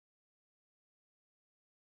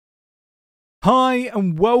Hi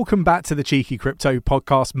and welcome back to the Cheeky Crypto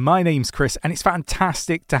Podcast. My name's Chris and it's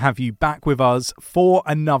fantastic to have you back with us for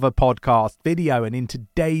another podcast video. And in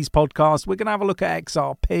today's podcast, we're going to have a look at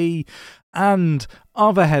XRP and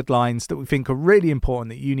other headlines that we think are really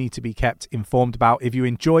important that you need to be kept informed about. If you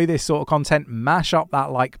enjoy this sort of content, mash up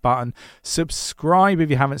that like button, subscribe if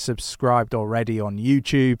you haven't subscribed already on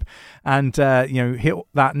YouTube, and hit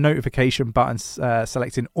that notification button,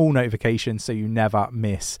 selecting all notifications so you never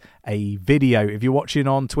miss a video. If you're watching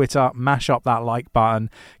on Twitter, mash up that like button,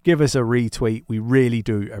 give us a retweet. We really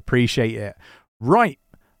do appreciate it. Right,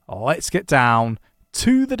 let's get down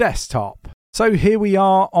to the desktop. So here we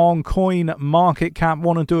are on Coin Market Cap.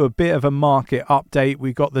 Want to do a bit of a market update.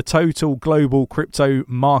 We've got the total global crypto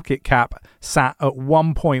market cap sat at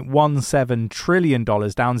 $1.17 trillion, down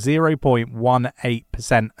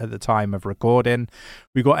 0.18% at the time of recording.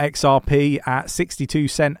 We've got XRP at 62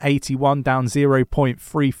 cent 81, down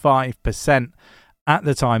 0.35% at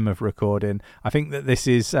the time of recording. I think that this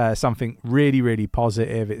is something really, really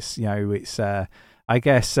positive. It's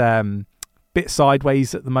bit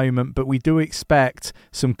sideways at the moment, but we do expect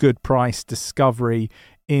some good price discovery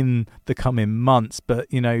in the coming months. But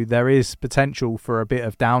there is potential for a bit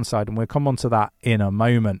of downside, and we'll come on to that in a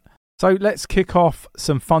moment. So let's kick off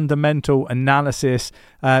some fundamental analysis.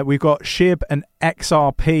 We've got SHIB and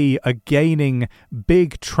XRP are gaining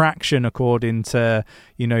big traction according to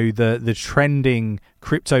the trending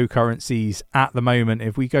cryptocurrencies at the moment.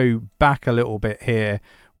 If we go back a little bit here,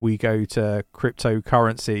 we go to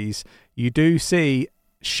cryptocurrencies, you do see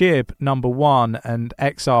SHIB number 1 and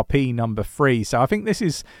XRP number 3. So I think this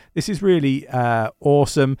is really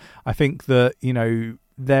awesome. I think that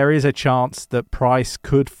there is a chance that price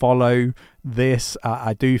could follow this.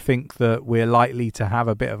 I do think that we're likely to have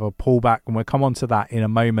a bit of a pullback, and we'll come on to that in a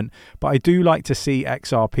moment. But I do like to see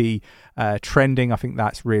XRP trending. I think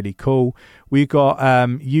that's really cool. We've got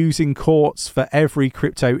using courts for every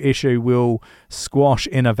crypto issue will squash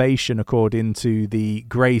innovation, according to the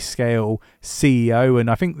Grayscale CEO.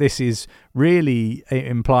 And I think this is really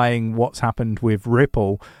implying what's happened with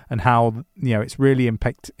Ripple and how it's really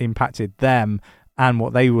impacted them and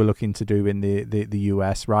what they were looking to do in the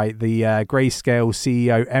US, right? The Grayscale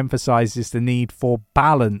CEO emphasizes the need for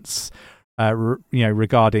balance,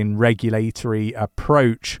 regarding regulatory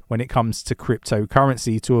approach when it comes to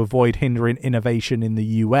cryptocurrency to avoid hindering innovation in the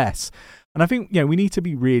US. And I think, we need to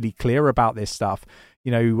be really clear about this stuff.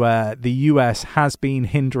 The US has been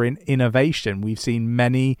hindering innovation. We've seen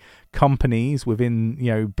many companies within,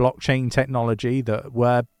 blockchain technology that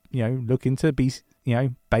were, looking to be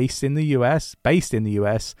based in the US,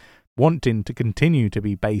 wanting to continue to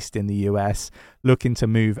be based in the US, looking to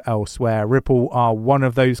move elsewhere. Ripple are one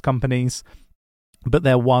of those companies, but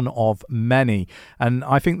they're one of many. And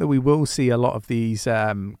I think that we will see a lot of these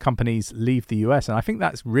companies leave the US. And I think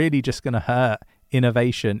that's really just going to hurt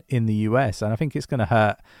innovation in the US. And I think it's going to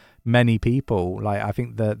hurt many people. Like, I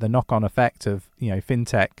think the knock-on effect of,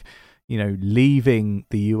 fintech, leaving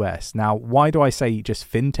the US. Now, why do I say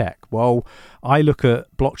just fintech? Well, I look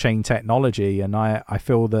at blockchain technology and I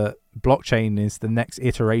feel that blockchain is the next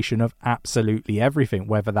iteration of absolutely everything,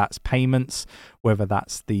 whether that's payments, whether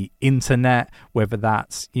that's the internet, whether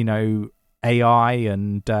that's, AI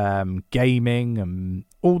and gaming and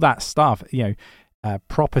all that stuff,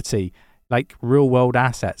 property, like real world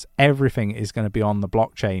assets. Everything is going to be on the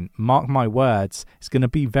blockchain. Mark my words, it's going to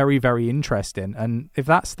be very, very interesting. And if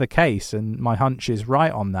that's the case, and my hunch is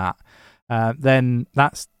right on that, then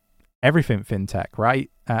that's everything fintech, right?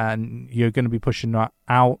 And you're going to be pushing that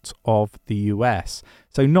out of the US.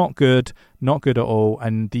 So not good at all.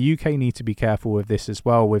 And the UK need to be careful with this as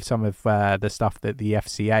well, with some of the stuff that the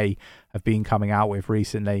FCA have been coming out with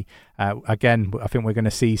recently. Again, I think we're going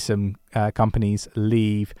to see some companies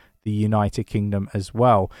leave the United Kingdom as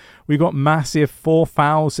well. We got massive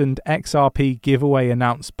 4,000 XRP giveaway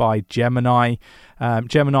announced by Gemini.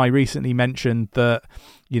 Gemini recently mentioned that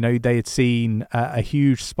they had seen a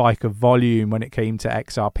huge spike of volume when it came to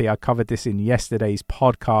XRP. I covered this in yesterday's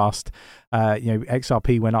podcast.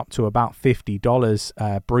 XRP went up to about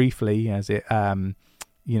 $50 briefly as it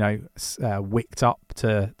wicked up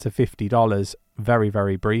to $50 very,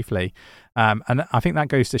 very briefly. And I think that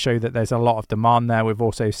goes to show that there's a lot of demand there. We've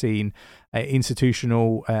also seen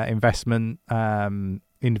institutional investment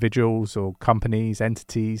individuals or companies,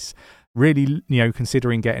 entities, really,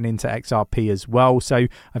 considering getting into XRP as well. So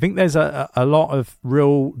I think there's a lot of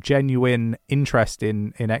real genuine interest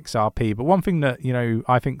in XRP. But one thing that,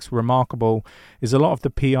 I think is remarkable is a lot of the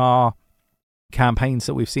PR campaigns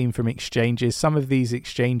that we've seen from exchanges. Some of these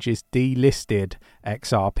exchanges delisted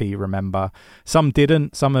XRP, remember. Some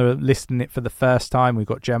didn't. Some are listing it for the first time. We've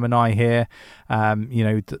got Gemini here,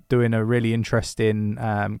 doing a really interesting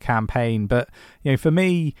campaign. But, for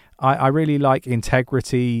me, I really like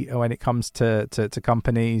integrity when it comes to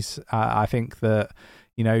companies. I think that,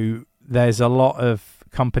 there's a lot of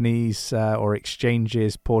companies or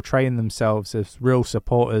exchanges portraying themselves as real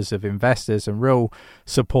supporters of investors and real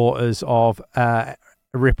supporters of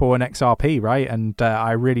Ripple and XRP, right? And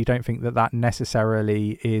I really don't think that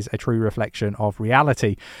necessarily is a true reflection of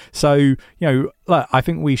reality. So, look, I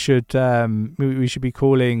think we should be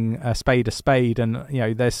calling a spade, and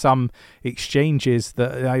there's some exchanges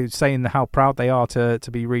that are saying how proud they are to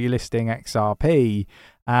be relisting XRP,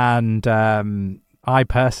 and I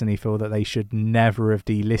personally feel that they should never have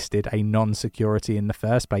delisted a non-security in the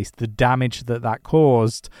first place. The damage that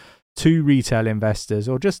caused to retail investors,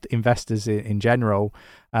 or just investors in general,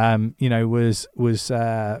 was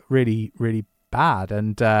really, really bad.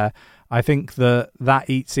 And I think that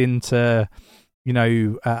eats into,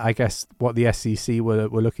 I guess what the SEC were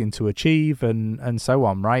looking to achieve, and so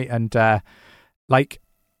on, right? And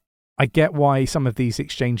I get why some of these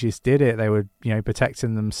exchanges did it. They were,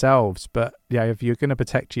 protecting themselves. But if you're going to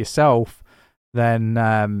protect yourself, then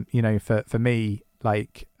for me,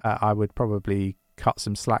 I would probably cut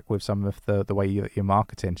some slack with some of the way that you're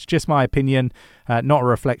marketing. It's just my opinion, not a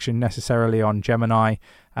reflection necessarily on Gemini.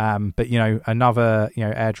 But another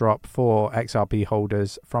airdrop for XRP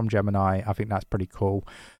holders from Gemini. I think that's pretty cool.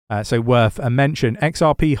 So worth a mention.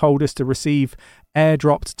 XRP holders to receive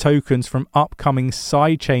airdropped tokens from upcoming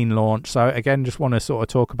sidechain launch. So again, just want to sort of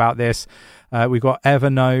talk about this. We've got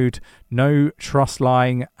Evernode, no trust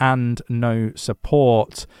line, and no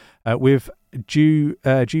support. With due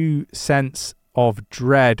sense of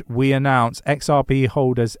dread, we announce XRP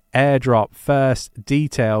holders airdrop first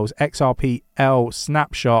details XRP-L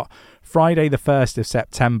snapshot Friday the 1st of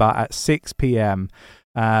September at 6 p.m.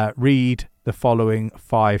 Read the following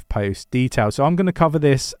 5 post details. So I'm going to cover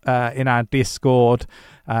this in our Discord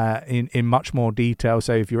in much more detail.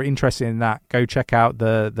 So if you're interested in that, go check out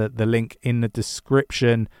the link in the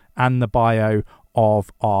description and the bio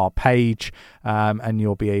of our page, and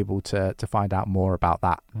you'll be able to find out more about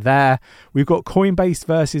that there. We've got Coinbase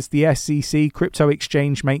versus the SEC. Crypto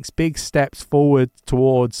exchange makes big steps forward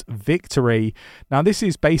towards victory. Now, this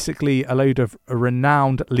is basically a load of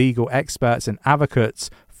renowned legal experts and advocates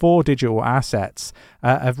for digital assets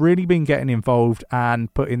have really been getting involved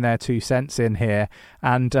and putting their 2 cents in here,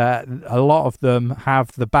 and a lot of them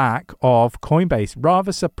have the back of Coinbase.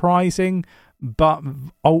 Rather surprising, but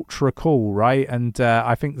ultra cool, right? And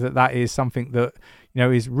I think that is something that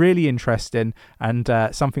is really interesting, and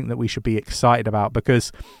something that we should be excited about,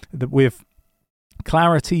 because with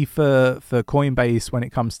clarity for Coinbase when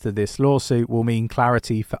it comes to this lawsuit will mean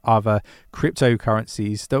clarity for other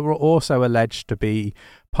cryptocurrencies that were also alleged to be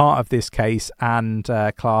part of this case and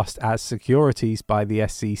classed as securities by the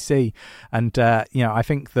SEC. And I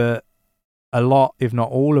think that a lot, if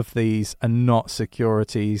not all of these, are not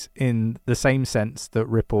securities in the same sense that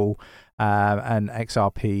Ripple and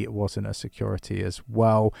XRP wasn't a security as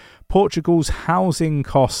well. Portugal's housing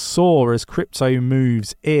costs soar as crypto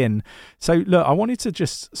moves in. So look, I wanted to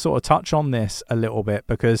just sort of touch on this a little bit,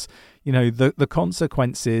 because the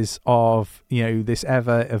consequences of this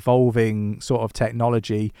ever evolving sort of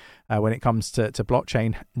technology when it comes to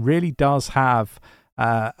blockchain really does have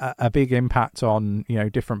a big impact on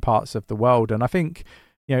different parts of the world. And I think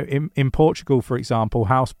in Portugal, for example,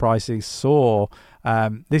 house prices soar.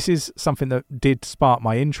 This is something that did spark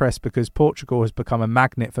my interest, because Portugal has become a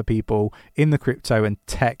magnet for people in the crypto and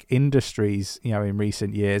tech industries in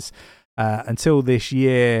recent years. Until this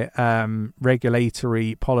year,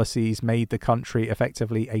 regulatory policies made the country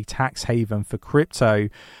effectively a tax haven for crypto.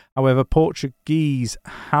 However, Portuguese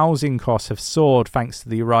housing costs have soared thanks to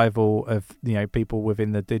the arrival of people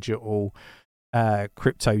within the digital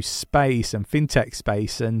crypto space and fintech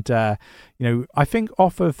space. And I think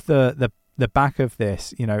off of the back of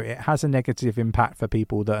this, it has a negative impact for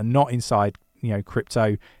people that are not inside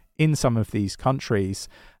crypto in some of these countries,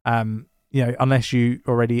 unless you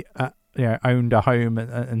already owned a home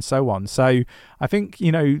and so on. So I think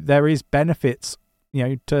there is benefits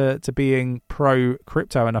to being pro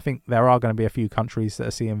crypto, and I think there are going to be a few countries that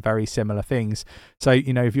are seeing very similar things. So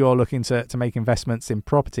if you're looking to make investments in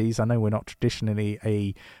properties, I know we're not traditionally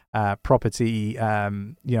a property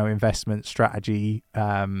investment strategy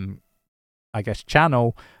I guess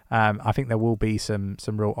channel, I think there will be some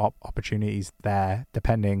real opportunities there,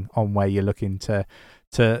 depending on where you're looking to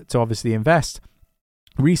obviously invest.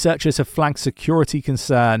 Researchers have flagged security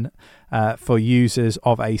concern for users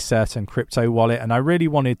of a certain crypto wallet, and I really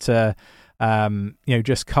wanted to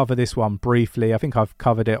just cover this one briefly. I think I've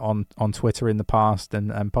covered it on Twitter in the past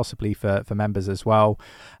and possibly for members as well.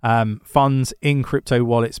 Funds in crypto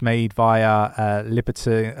wallets made via Lib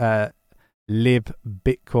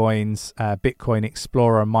Bitcoin's Bitcoin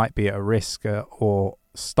Explorer might be at risk or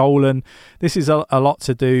stolen. This is a lot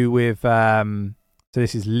to do with so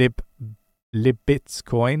this is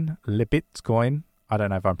Libitcoin. I don't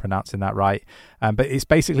know if I'm pronouncing that right, but it's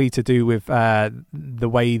basically to do with the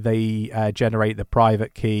way they generate the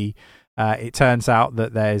private key. It turns out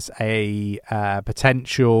that there's a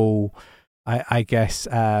potential, I guess,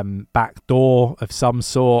 backdoor of some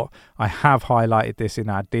sort. I have highlighted this in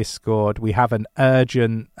our Discord. We have an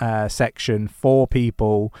urgent section for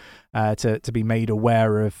people to be made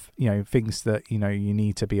aware of, things that, you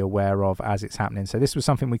need to be aware of as it's happening. So this was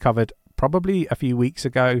something we covered probably a few weeks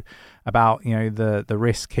ago about, the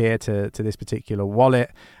risk here to this particular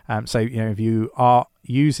wallet. So, if you are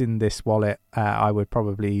using this wallet, I would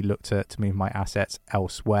probably look to move my assets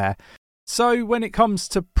elsewhere. So when it comes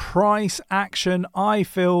to price action, I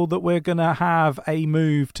feel that we're going to have a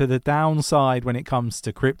move to the downside when it comes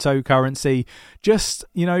to cryptocurrency. Just,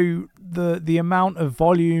 the amount of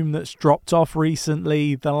volume that's dropped off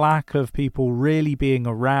recently, the lack of people really being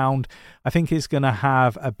around, I think is going to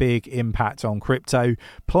have a big impact on crypto.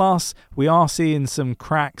 Plus, we are seeing some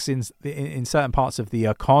cracks in certain parts of the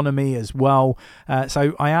economy as well.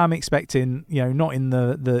 So I am expecting, not in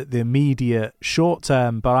the immediate short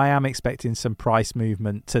term, but I am expecting some price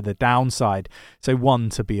movement to the downside. So one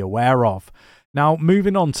to be aware of. Now,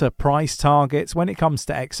 moving on to price targets, when it comes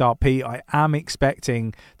to XRP, I am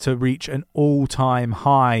expecting to reach an all-time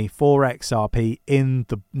high for XRP in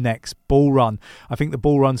the next bull run. I think the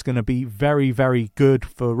bull run's going to be very, very good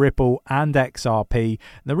for Ripple and XRP.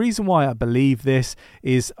 And the reason why I believe this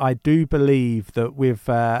is I do believe that with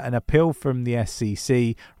an appeal from the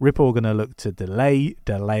SEC, Ripple are going to look to delay,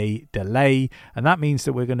 and that means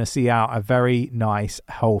that we're going to see out a very nice,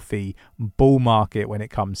 healthy bull market when it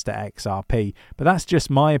comes to XRP. But that's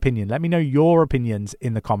just my opinion. Let me know your opinions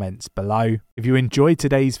in the comments below. If you enjoyed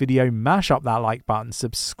today's video, mash up that like button,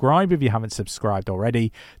 subscribe if you haven't subscribed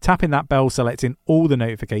already, tapping that bell, selecting all the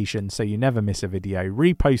notifications so you never miss a video,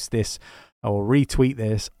 repost this or retweet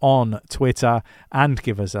this on Twitter and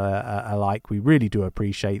give us a like. We really do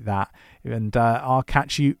appreciate that. And I'll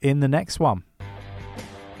catch you in the next one.